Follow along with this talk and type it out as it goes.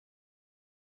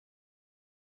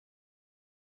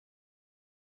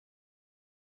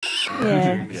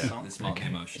Yeah. This might be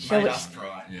emotional. Shall we?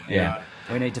 Yeah.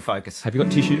 We need to focus. Have you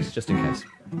got tissues, just in case?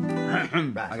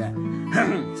 Okay.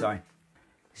 Sorry.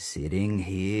 Sitting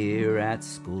here at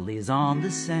school is on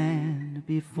the sand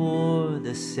before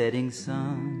the setting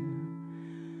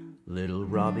sun. Little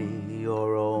Robbie,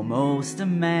 you're almost a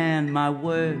man. My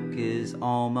work is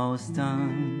almost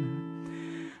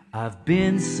done. I've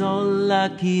been so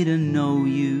lucky to know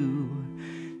you.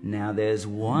 Now there's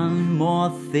one more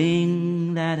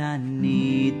thing that I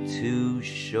need to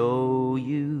show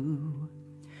you.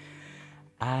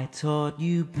 I taught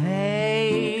you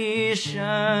patience,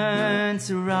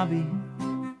 Robbie,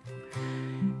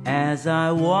 as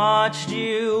I watched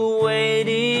you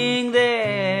waiting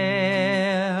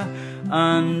there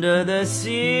under the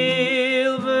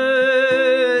silver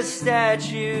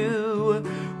statue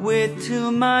with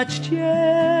too much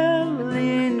gel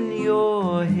in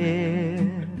your hair.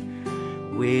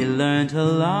 We learned a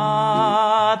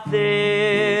lot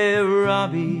there,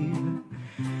 Robbie,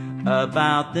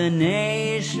 about the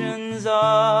nations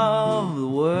of the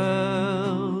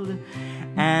world.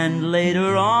 And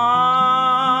later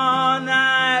on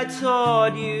I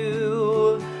taught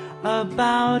you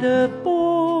about a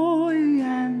boy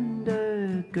and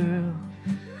a girl.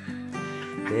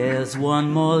 There's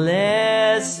one more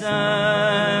lesson,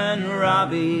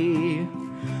 Robbie,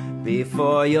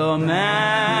 before your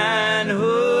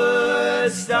manhood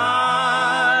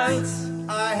starts.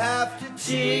 I have to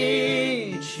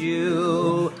teach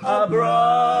you a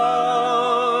broken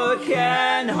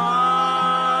heart.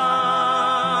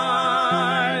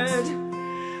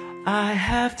 I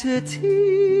have to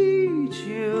teach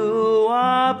you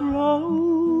a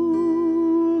broken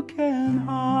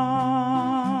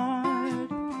heart.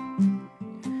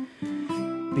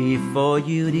 Before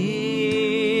you'd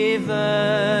even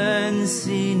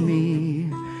seen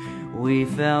me, we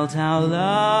felt our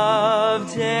love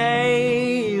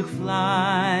take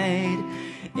flight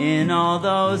in all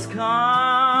those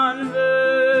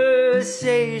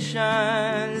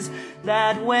conversations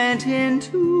that went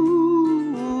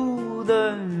into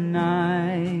the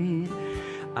night.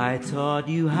 I taught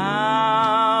you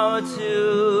how to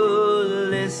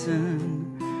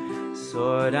listen,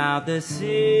 sort out the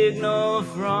signal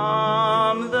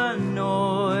from the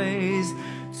noise,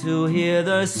 to hear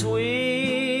the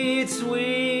sweet,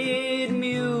 sweet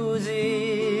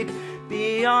music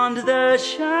beyond the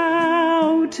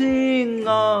shouting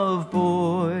of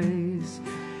boys.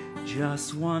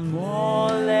 Just one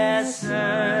more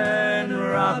lesson,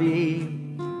 Robbie,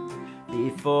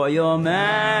 before your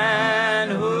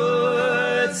manhood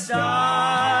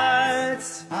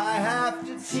starts. I have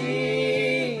to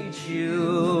teach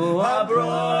you a broken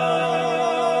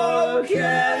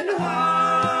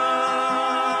heart.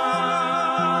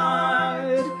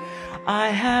 I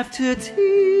have to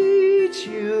teach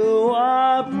you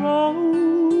a broken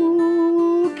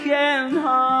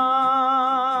heart.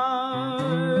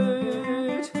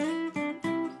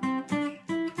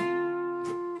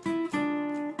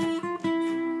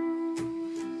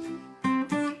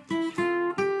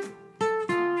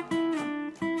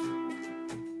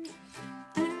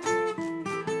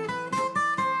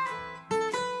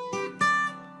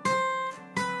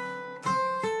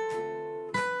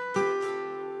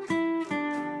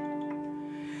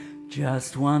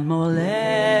 Just one more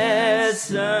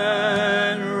lesson,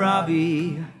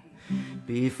 Robbie,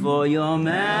 before your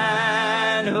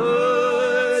manhood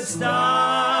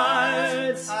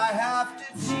starts. I have to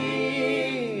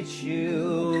teach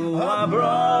you a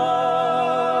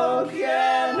broken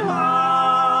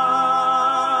heart.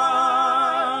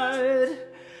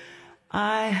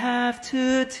 I have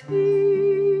to teach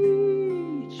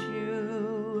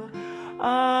you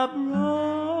a broken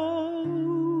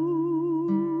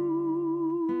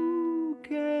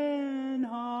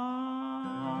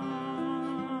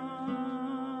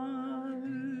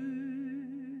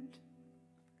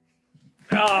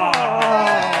Oh,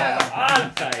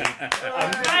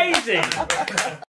 amazing!